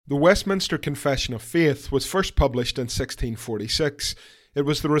The Westminster Confession of Faith was first published in 1646. It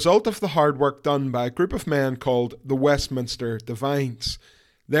was the result of the hard work done by a group of men called the Westminster Divines.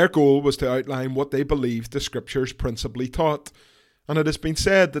 Their goal was to outline what they believed the Scriptures principally taught, and it has been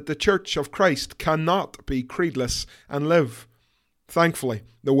said that the Church of Christ cannot be creedless and live. Thankfully,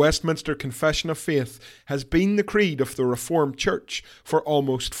 the Westminster Confession of Faith has been the creed of the Reformed Church for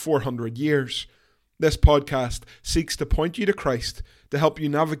almost 400 years. This podcast seeks to point you to Christ, to help you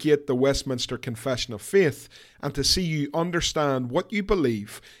navigate the Westminster Confession of Faith, and to see you understand what you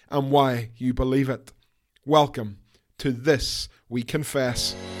believe and why you believe it. Welcome to This We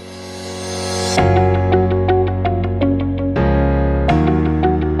Confess.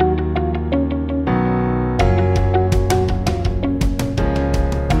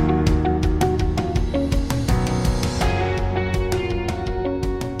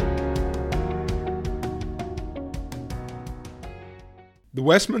 The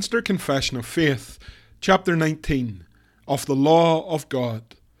Westminster Confession of Faith, Chapter 19, of the Law of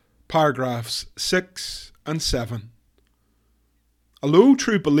God, paragraphs 6 and 7. Although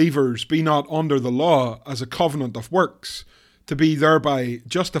true believers be not under the law as a covenant of works, to be thereby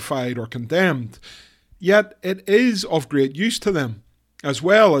justified or condemned, yet it is of great use to them, as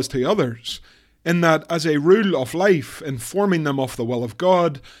well as to others, in that as a rule of life informing them of the will of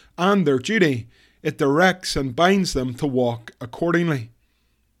God and their duty, it directs and binds them to walk accordingly.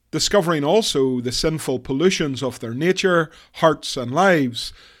 Discovering also the sinful pollutions of their nature, hearts and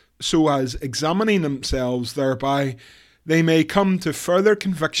lives, so as examining themselves thereby, they may come to further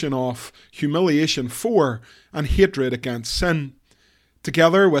conviction of, humiliation for, and hatred against sin,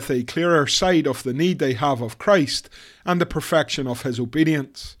 together with a clearer sight of the need they have of Christ and the perfection of his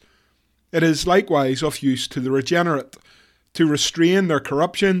obedience. It is likewise of use to the regenerate, to restrain their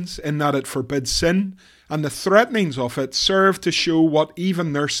corruptions in that it forbids sin, and the threatenings of it serve to show what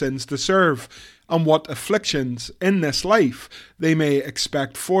even their sins deserve, and what afflictions in this life they may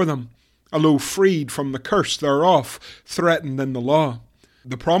expect for them, although freed from the curse thereof threatened in the law.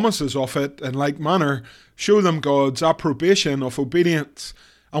 The promises of it, in like manner, show them God's approbation of obedience,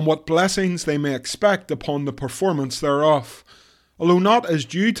 and what blessings they may expect upon the performance thereof, although not as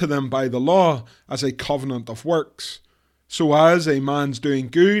due to them by the law as a covenant of works. So as a man's doing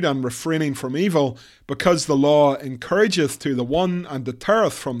good and refraining from evil, because the law encourageth to the one and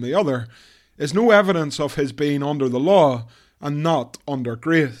deterreth from the other, is no evidence of his being under the law and not under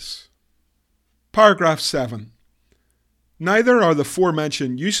grace. Paragraph 7. Neither are the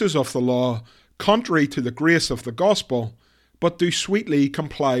forementioned uses of the law contrary to the grace of the gospel, but do sweetly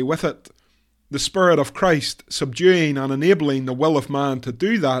comply with it. The Spirit of Christ subduing and enabling the will of man to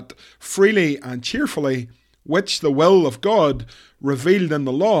do that freely and cheerfully, which the will of God, revealed in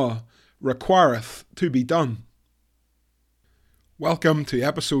the law, requireth to be done. Welcome to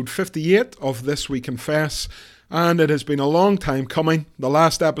episode 58 of This We Confess, and it has been a long time coming. The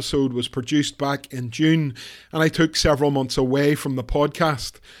last episode was produced back in June, and I took several months away from the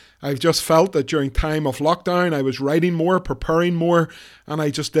podcast. I've just felt that during time of lockdown I was writing more, preparing more, and I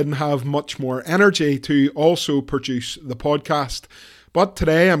just didn't have much more energy to also produce the podcast. But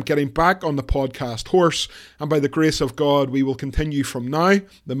today I'm getting back on the podcast horse, and by the grace of God we will continue from now,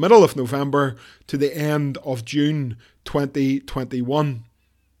 the middle of November, to the end of June 2021.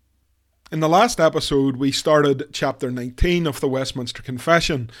 In the last episode we started chapter 19 of the Westminster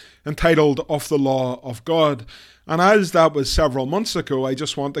Confession, entitled Of the Law of God, and as that was several months ago, I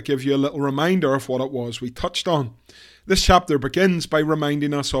just want to give you a little reminder of what it was we touched on. This chapter begins by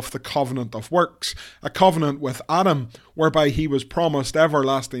reminding us of the covenant of works, a covenant with Adam, whereby he was promised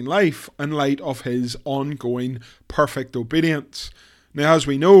everlasting life in light of his ongoing perfect obedience. Now, as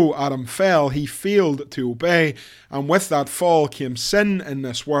we know, Adam fell, he failed to obey, and with that fall came sin in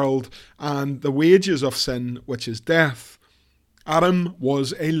this world, and the wages of sin, which is death. Adam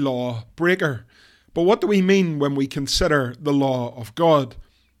was a law breaker. But what do we mean when we consider the law of God?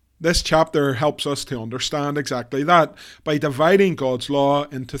 This chapter helps us to understand exactly that by dividing God's law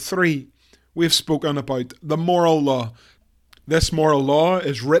into three. We have spoken about the moral law. This moral law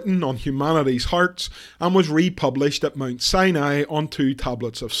is written on humanity's hearts and was republished at Mount Sinai on 2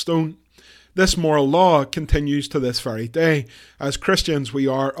 tablets of stone. This moral law continues to this very day. As Christians, we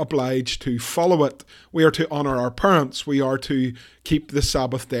are obliged to follow it. We are to honour our parents. We are to keep the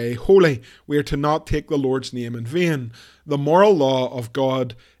Sabbath day holy. We are to not take the Lord's name in vain. The moral law of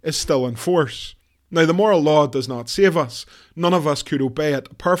God is still in force. Now, the moral law does not save us. None of us could obey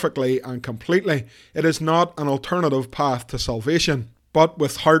it perfectly and completely. It is not an alternative path to salvation. But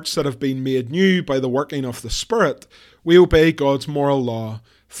with hearts that have been made new by the working of the Spirit, we obey God's moral law,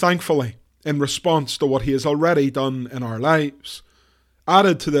 thankfully, in response to what he has already done in our lives.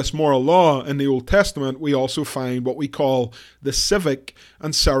 Added to this moral law in the Old Testament, we also find what we call the civic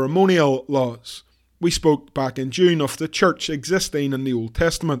and ceremonial laws. We spoke back in June of the church existing in the Old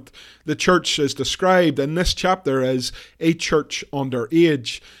Testament. The church is described in this chapter as a church under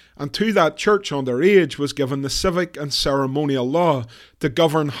age, and to that church under age was given the civic and ceremonial law to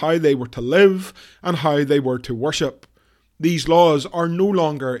govern how they were to live and how they were to worship. These laws are no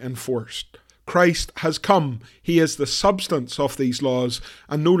longer enforced. Christ has come. He is the substance of these laws,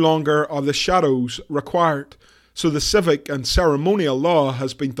 and no longer are the shadows required. So the civic and ceremonial law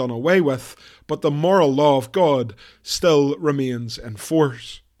has been done away with, but the moral law of God still remains in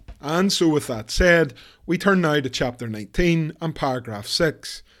force. And so with that said, we turn now to chapter 19 and paragraph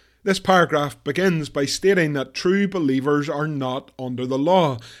 6. This paragraph begins by stating that true believers are not under the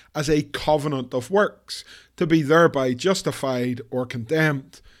law as a covenant of works, to be thereby justified or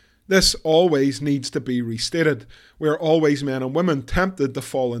condemned. This always needs to be restated. We are always men and women tempted to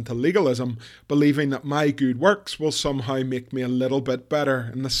fall into legalism, believing that my good works will somehow make me a little bit better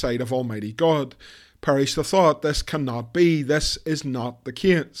in the sight of Almighty God. Perish the thought, this cannot be. This is not the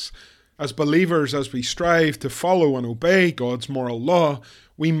case. As believers, as we strive to follow and obey God's moral law,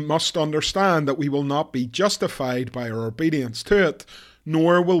 we must understand that we will not be justified by our obedience to it,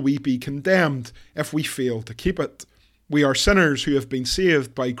 nor will we be condemned if we fail to keep it. We are sinners who have been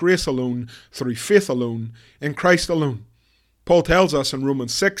saved by grace alone, through faith alone, in Christ alone. Paul tells us in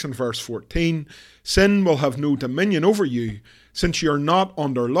Romans 6 and verse 14, sin will have no dominion over you, since you are not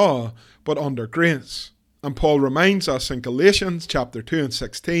under law, but under grace. And Paul reminds us in Galatians chapter 2 and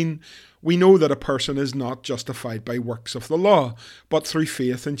 16, we know that a person is not justified by works of the law, but through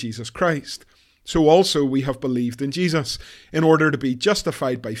faith in Jesus Christ. So also we have believed in Jesus, in order to be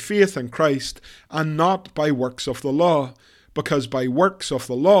justified by faith in Christ, and not by works of the law, because by works of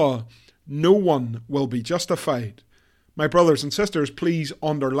the law no one will be justified. My brothers and sisters, please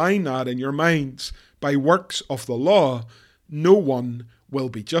underline that in your minds. By works of the law, no one will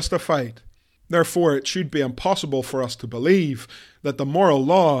be justified. Therefore, it should be impossible for us to believe that the moral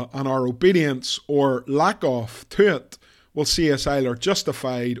law and our obedience or lack of to it will see us either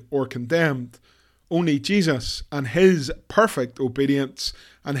justified or condemned. Only Jesus and his perfect obedience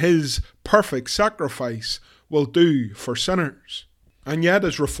and his perfect sacrifice will do for sinners. And yet,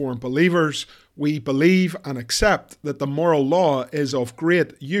 as Reformed believers, we believe and accept that the moral law is of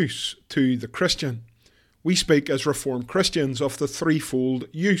great use to the Christian. We speak as Reformed Christians of the threefold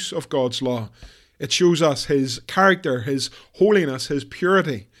use of God's law. It shows us his character, his holiness, his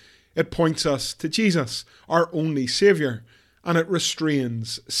purity. It points us to Jesus, our only Saviour, and it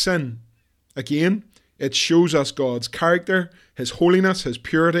restrains sin. Again, it shows us God's character, his holiness, his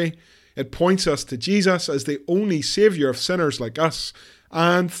purity. It points us to Jesus as the only Saviour of sinners like us.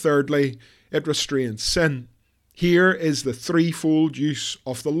 And thirdly, it restrains sin. Here is the threefold use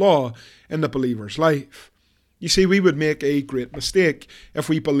of the law in the believer's life. You see, we would make a great mistake if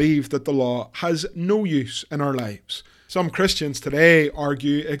we believed that the law has no use in our lives. Some Christians today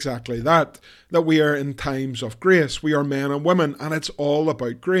argue exactly that we are in times of grace. We are men and women, and it's all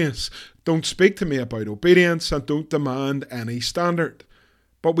about grace. Don't speak to me about obedience and don't demand any standard.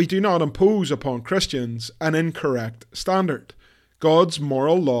 But we do not impose upon Christians an incorrect standard. God's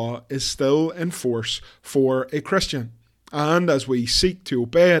moral law is still in force for a Christian. And as we seek to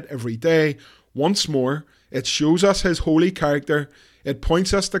obey it every day, once more, it shows us his holy character, it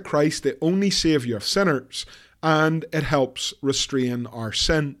points us to Christ, the only Saviour of sinners, and it helps restrain our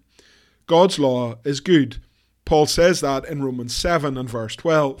sin. God's law is good. Paul says that in Romans 7 and verse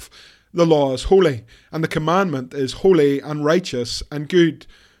 12. The law is holy, and the commandment is holy and righteous and good.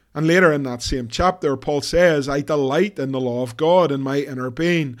 And later in that same chapter, Paul says, I delight in the law of God in my inner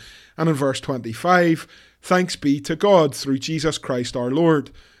being. And in verse 25, thanks be to God through Jesus Christ our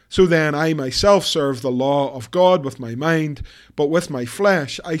Lord. So then I myself serve the law of God with my mind, but with my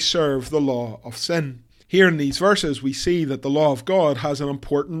flesh I serve the law of sin. Here in these verses we see that the law of God has an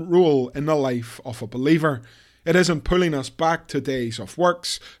important role in the life of a believer. It isn't pulling us back to days of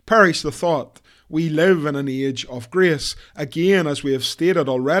works. Perish the thought. We live in an age of grace. Again, as we have stated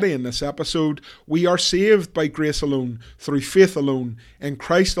already in this episode, we are saved by grace alone, through faith alone, in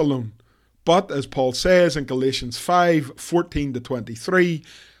Christ alone. But, as Paul says in Galatians 5:14-23,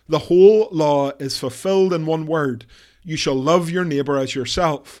 the whole law is fulfilled in one word: you shall love your neighbour as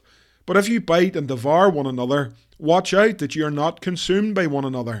yourself. But if you bite and devour one another, watch out that you are not consumed by one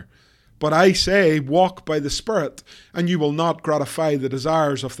another. But I say, walk by the Spirit, and you will not gratify the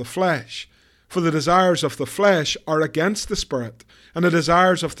desires of the flesh. For the desires of the flesh are against the Spirit, and the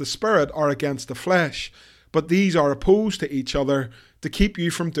desires of the Spirit are against the flesh. But these are opposed to each other to keep you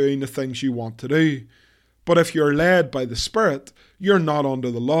from doing the things you want to do. But if you're led by the Spirit, you're not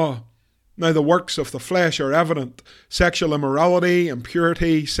under the law. Now the works of the flesh are evident: sexual immorality,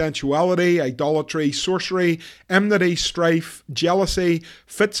 impurity, sensuality, idolatry, sorcery, enmity, strife, jealousy,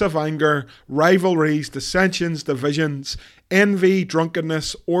 fits of anger, rivalries, dissensions, divisions, envy,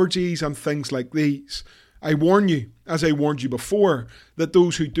 drunkenness, orgies, and things like these. I warn you, as I warned you before, that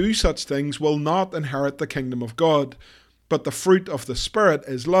those who do such things will not inherit the kingdom of God. But the fruit of the Spirit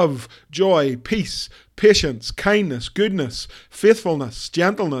is love, joy, peace, patience, kindness, goodness, faithfulness,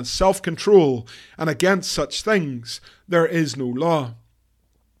 gentleness, self-control, and against such things there is no law.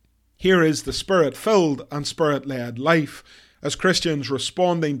 Here is the Spirit-filled and Spirit-led life. As Christians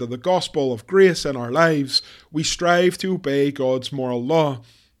responding to the gospel of grace in our lives, we strive to obey God's moral law.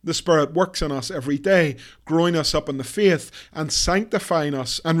 The Spirit works in us every day, growing us up in the faith and sanctifying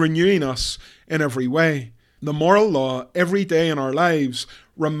us and renewing us in every way. The moral law every day in our lives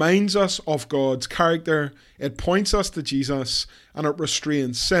reminds us of God's character, it points us to Jesus, and it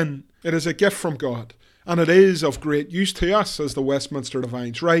restrains sin. It is a gift from God, and it is of great use to us, as the Westminster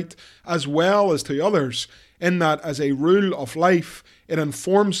Divines write, as well as to others, in that as a rule of life, it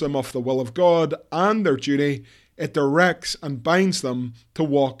informs them of the will of God and their duty. It directs and binds them to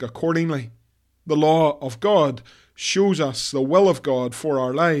walk accordingly. The law of God shows us the will of God for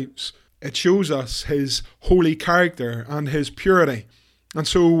our lives. It shows us His holy character and His purity. And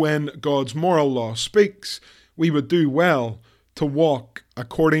so when God's moral law speaks, we would do well to walk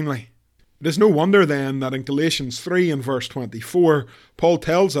accordingly. It is no wonder then that in Galatians 3 and verse 24, Paul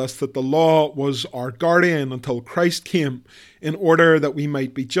tells us that the law was our guardian until Christ came, in order that we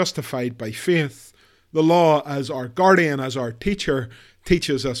might be justified by faith. The law as our guardian, as our teacher,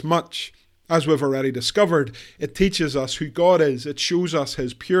 teaches us much. As we've already discovered, it teaches us who God is. It shows us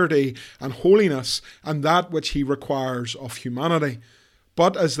His purity and holiness and that which He requires of humanity.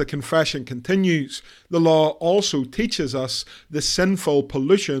 But as the confession continues, the law also teaches us the sinful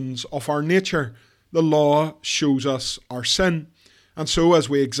pollutions of our nature. The law shows us our sin. And so as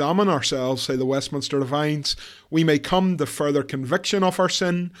we examine ourselves, say the Westminster Divines, we may come to further conviction of our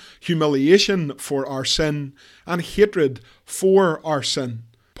sin, humiliation for our sin, and hatred for our sin.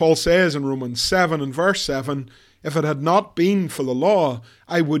 Paul says in Romans 7 and verse 7, "If it had not been for the law,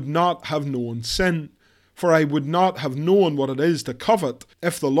 I would not have known sin. For I would not have known what it is to covet,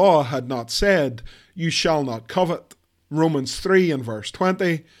 if the law had not said, 'You shall not covet.'" Romans 3 and verse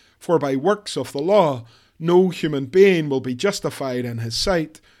 20, "For by works of the law, no human being will be justified in his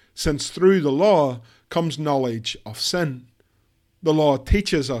sight, since through the law comes knowledge of sin." The law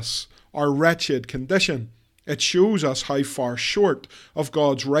teaches us our wretched condition. It shows us how far short of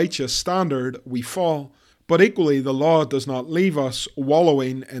God's righteous standard we fall. But equally, the law does not leave us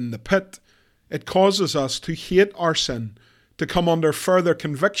wallowing in the pit. It causes us to hate our sin, to come under further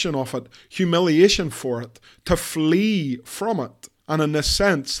conviction of it, humiliation for it, to flee from it. And in this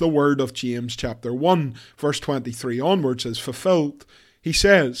sense, the word of James chapter 1, verse 23 onwards is fulfilled. He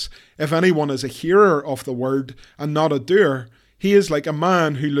says, "If anyone is a hearer of the word and not a doer, he is like a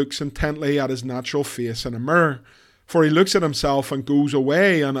man who looks intently at his natural face in a mirror. For he looks at himself and goes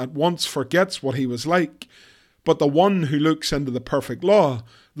away and at once forgets what he was like. But the one who looks into the perfect law,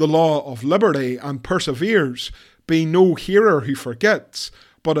 the law of liberty, and perseveres, being no hearer who forgets,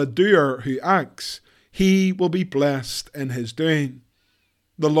 but a doer who acts, he will be blessed in his doing."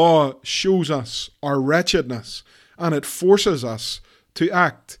 The law shows us our wretchedness, and it forces us to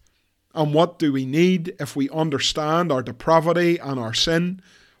act. And what do we need if we understand our depravity and our sin?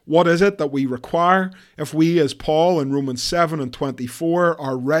 What is it that we require if we, as Paul in Romans 7 and 24,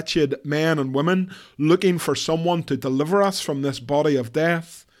 are wretched men and women looking for someone to deliver us from this body of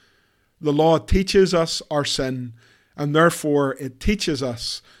death? The law teaches us our sin, and therefore it teaches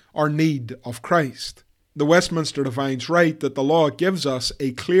us our need of Christ. The Westminster Divines write that the law gives us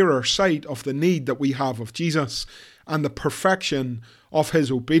a clearer sight of the need that we have of Jesus and the perfection of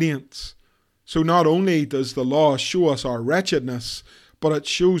His obedience. So not only does the law show us our wretchedness, but it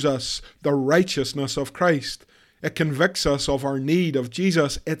shows us the righteousness of Christ. It convicts us of our need of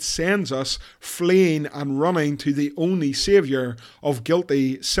Jesus. It sends us fleeing and running to the only Saviour of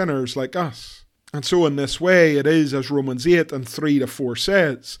guilty sinners like us. And so in this way it is as Romans 8 and 3-4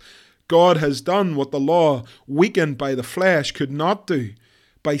 says, God has done what the law, weakened by the flesh, could not do,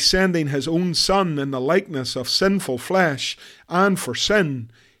 by sending His own Son in the likeness of sinful flesh, and for sin,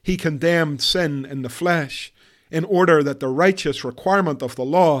 He condemned sin in the flesh, in order that the righteous requirement of the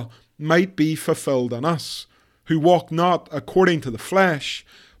law might be fulfilled in us, who walk not according to the flesh,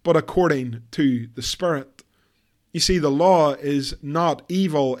 but according to the Spirit. You see, the law is not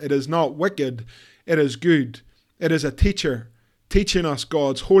evil, it is not wicked, it is good. It is a teacher, teaching us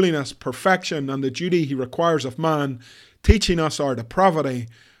God's holiness, perfection, and the duty he requires of man, teaching us our depravity,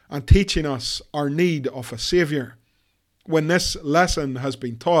 and teaching us our need of a Saviour. When this lesson has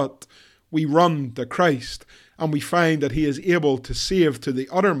been taught, we run to Christ, and we find that he is able to save to the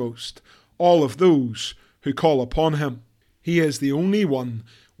uttermost all of those who call upon him. He is the only one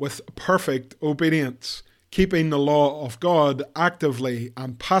with perfect obedience, keeping the law of God actively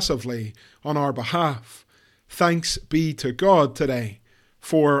and passively on our behalf. Thanks be to God today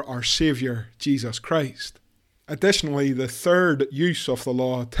for our Saviour, Jesus Christ. Additionally, the third use of the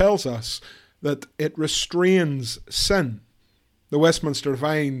law tells us that it restrains sin. The Westminster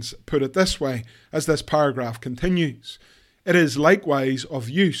Divines put it this way, as this paragraph continues. It is likewise of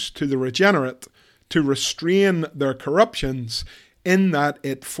use to the regenerate to restrain their corruptions in that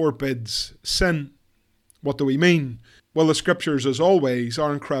it forbids sin. What do we mean? Well, the scriptures, as always,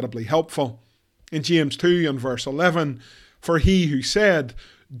 are incredibly helpful. In James 2 and verse 11, for he who said,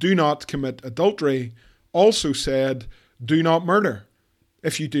 do not commit adultery, also said, do not murder.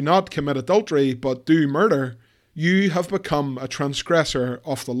 If you do not commit adultery, but do murder, you have become a transgressor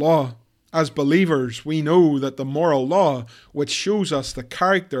of the law. As believers, we know that the moral law, which shows us the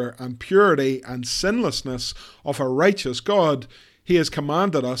character and purity and sinlessness of a righteous God, he has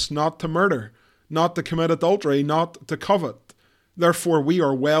commanded us not to murder, not to commit adultery, not to covet. Therefore we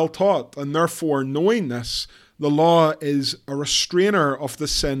are well taught, and therefore knowing this, the law is a restrainer of the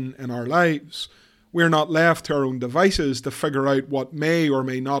sin in our lives. We are not left to our own devices to figure out what may or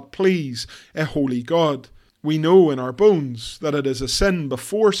may not please a holy God. We know in our bones that it is a sin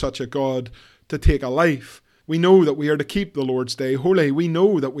before such a God to take a life. We know that we are to keep the Lord's day holy. We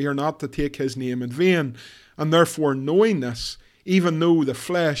know that we are not to take his name in vain. And therefore, knowing this, even though the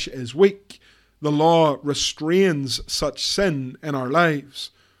flesh is weak, the law restrains such sin in our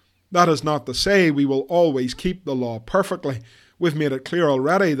lives. That is not to say we will always keep the law perfectly. We've made it clear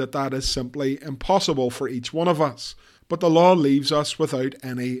already that that is simply impossible for each one of us. But the law leaves us without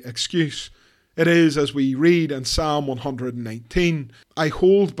any excuse. It is, as we read in Psalm 119, I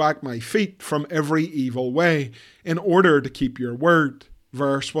hold back my feet from every evil way in order to keep your word,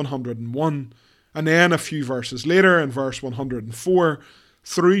 verse 101. And then a few verses later, in verse 104,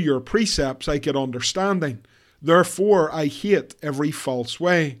 through your precepts I get understanding. Therefore I hate every false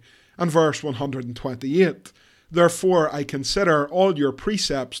way. And verse 128, therefore I consider all your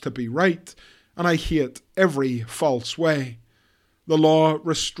precepts to be right, and I hate every false way. The law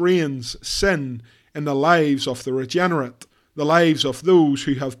restrains sin in the lives of the regenerate, the lives of those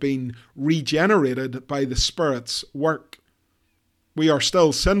who have been regenerated by the Spirit's work. We are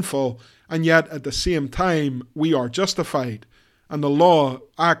still sinful, and yet at the same time we are justified, and the law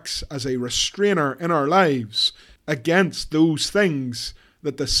acts as a restrainer in our lives against those things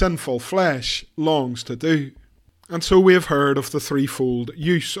that the sinful flesh longs to do. And so we have heard of the threefold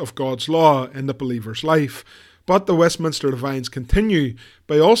use of God's law in the believer's life. But the Westminster Divines continue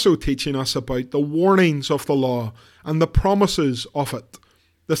by also teaching us about the warnings of the law and the promises of it.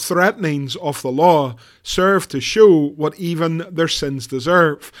 The threatenings of the law serve to show what even their sins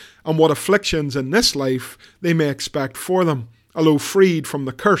deserve, and what afflictions in this life they may expect for them, although freed from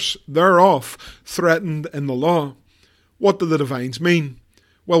the curse thereof threatened in the law. What do the Divines mean?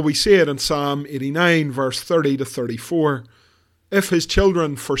 Well, we see it in Psalm 89, verse 30 to 34. If his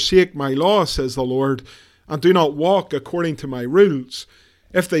children forsake my law, says the Lord, and do not walk according to my rules,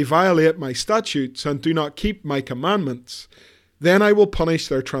 if they violate my statutes and do not keep my commandments, then I will punish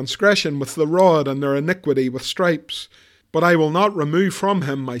their transgression with the rod and their iniquity with stripes. But I will not remove from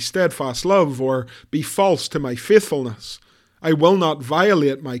him my steadfast love, or be false to my faithfulness. I will not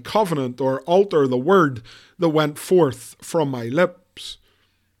violate my covenant or alter the word that went forth from my lips.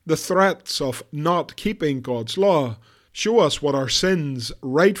 The threats of not keeping God's law show us what our sins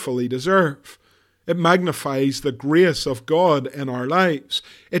rightfully deserve. It magnifies the grace of God in our lives.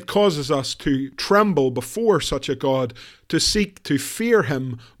 It causes us to tremble before such a God, to seek to fear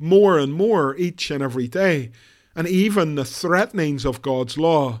him more and more each and every day. And even the threatenings of God's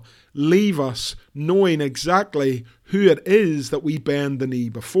law leave us knowing exactly who it is that we bend the knee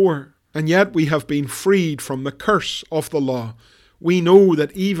before. And yet we have been freed from the curse of the law. We know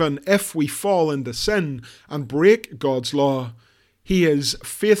that even if we fall into sin and break God's law, he is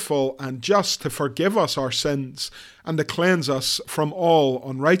faithful and just to forgive us our sins and to cleanse us from all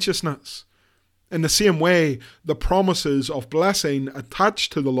unrighteousness. In the same way, the promises of blessing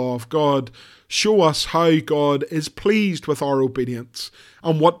attached to the law of God show us how God is pleased with our obedience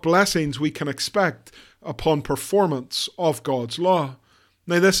and what blessings we can expect upon performance of God's law.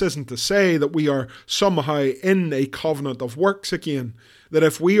 Now, this isn't to say that we are somehow in a covenant of works again, that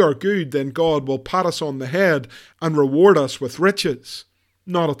if we are good, then God will pat us on the head and reward us with riches.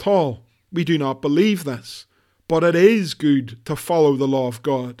 Not at all. We do not believe this. But it is good to follow the law of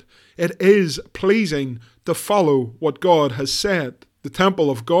God. It is pleasing to follow what God has said. The temple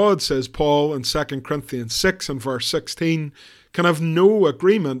of God, says Paul in 2 Corinthians 6 and verse 16, can have no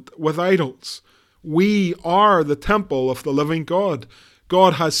agreement with idols. We are the temple of the living God.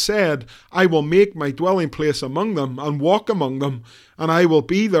 God has said, I will make my dwelling place among them and walk among them, and I will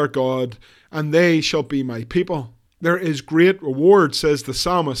be their God, and they shall be my people. There is great reward, says the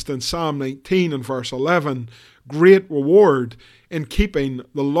psalmist in Psalm 19 and verse 11, great reward in keeping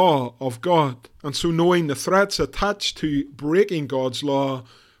the law of God. And so, knowing the threats attached to breaking God's law,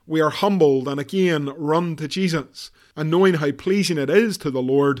 we are humbled and again run to Jesus. And knowing how pleasing it is to the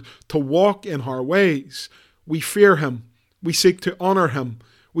Lord to walk in our ways, we fear him. We seek to honour him.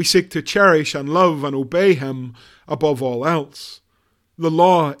 We seek to cherish and love and obey him above all else. The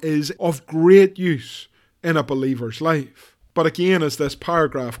law is of great use in a believer's life. But again, as this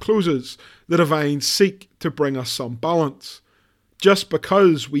paragraph closes, the divines seek to bring us some balance. Just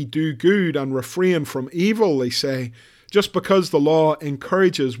because we do good and refrain from evil, they say, just because the law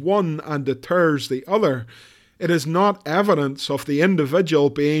encourages one and deters the other, it is not evidence of the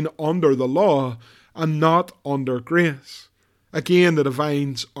individual being under the law and not under grace. Again, the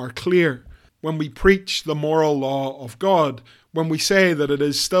divines are clear. When we preach the moral law of God, when we say that it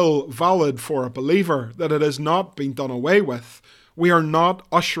is still valid for a believer, that it has not been done away with, we are not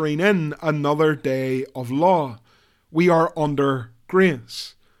ushering in another day of law. We are under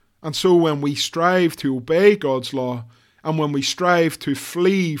grace. And so when we strive to obey God's law, and when we strive to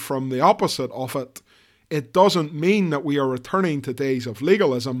flee from the opposite of it, it doesn't mean that we are returning to days of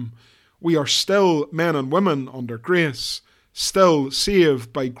legalism. We are still men and women under grace, still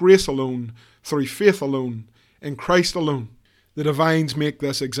saved by grace alone, through faith alone, in Christ alone. The divines make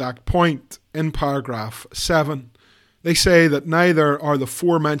this exact point in paragraph 7. They say that neither are the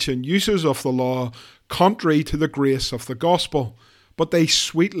forementioned uses of the law contrary to the grace of the gospel, but they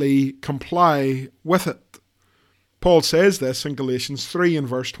sweetly comply with it. Paul says this in Galatians 3 and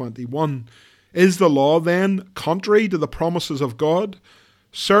verse 21. Is the law then contrary to the promises of God?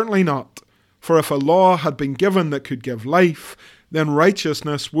 Certainly not. For if a law had been given that could give life, then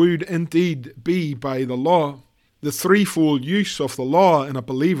righteousness would indeed be by the law. The threefold use of the law in a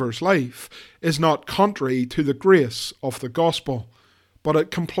believer's life is not contrary to the grace of the gospel, but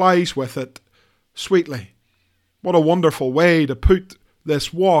it complies with it sweetly. What a wonderful way to put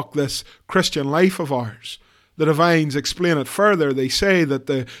this walk, this Christian life of ours. The divines explain it further. They say that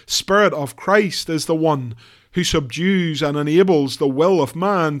the Spirit of Christ is the one who subdues and enables the will of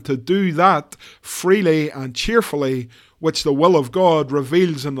man to do that freely and cheerfully which the will of God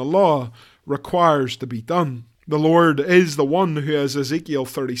reveals in the law requires to be done. The Lord is the one who, as Ezekiel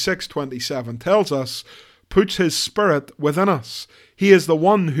 36:27 tells us, puts his Spirit within us. He is the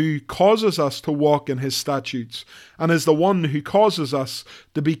one who causes us to walk in his statutes, and is the one who causes us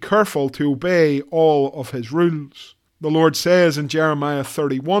to be careful to obey all of his rules. The Lord says in Jeremiah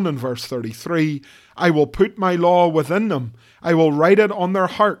 31 and verse 33, I will put my law within them, I will write it on their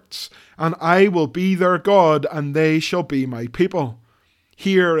hearts, and I will be their God, and they shall be my people.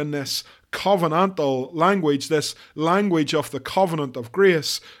 Here in this covenantal language, this language of the covenant of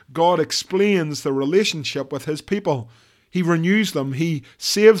grace, God explains the relationship with his people. He renews them, he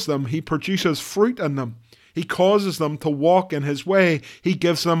saves them, he produces fruit in them. He causes them to walk in his way. He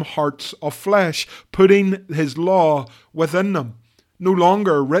gives them hearts of flesh, putting his law within them. No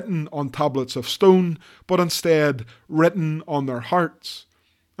longer written on tablets of stone, but instead written on their hearts.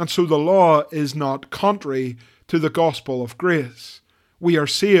 And so the law is not contrary to the gospel of grace. We are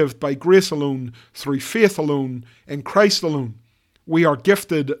saved by grace alone, through faith alone, in Christ alone. We are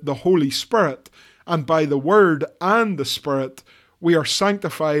gifted the Holy Spirit, and by the Word and the Spirit, we are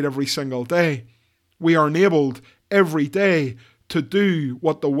sanctified every single day. We are enabled every day to do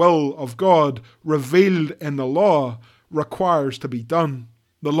what the will of God revealed in the law requires to be done.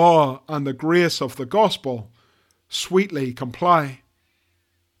 The law and the grace of the gospel sweetly comply.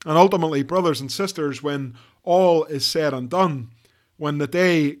 And ultimately, brothers and sisters, when all is said and done, when the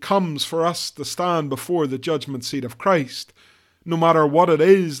day comes for us to stand before the judgment seat of Christ, no matter what it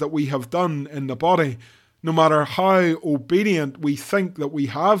is that we have done in the body, no matter how obedient we think that we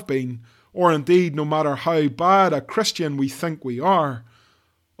have been, or indeed no matter how bad a Christian we think we are,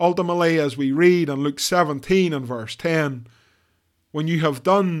 ultimately, as we read in Luke 17 and verse 10, when you have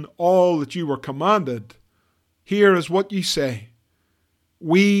done all that you were commanded, here is what you say,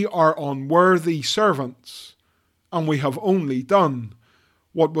 we are unworthy servants, and we have only done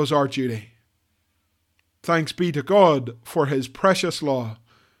what was our duty. Thanks be to God for His precious law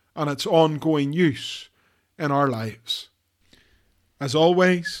and its ongoing use in our lives. As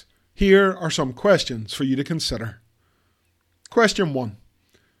always, here are some questions for you to consider. Question 1.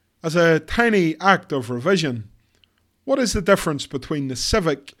 As a tiny act of revision, what is the difference between the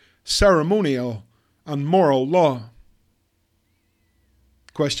civic, ceremonial, and moral law?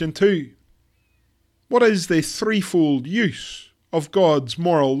 Question 2. What is the threefold use of God's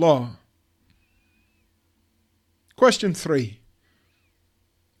moral law? Question 3.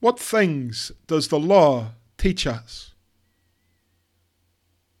 What things does the law teach us?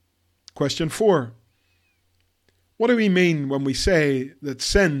 Question 4. What do we mean when we say that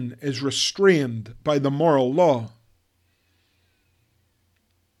sin is restrained by the moral law?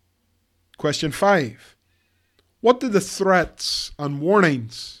 Question 5. What do the threats and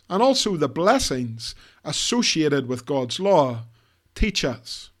warnings, and also the blessings associated with God's law, teach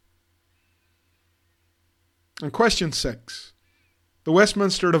us? And question 6. The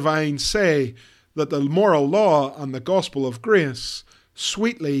Westminster Divines say that the moral law and the gospel of grace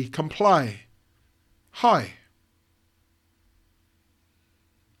sweetly comply. How?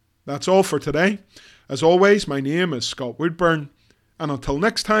 That's all for today. As always, my name is Scott Woodburn, and until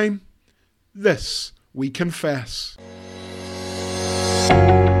next time, this we confess.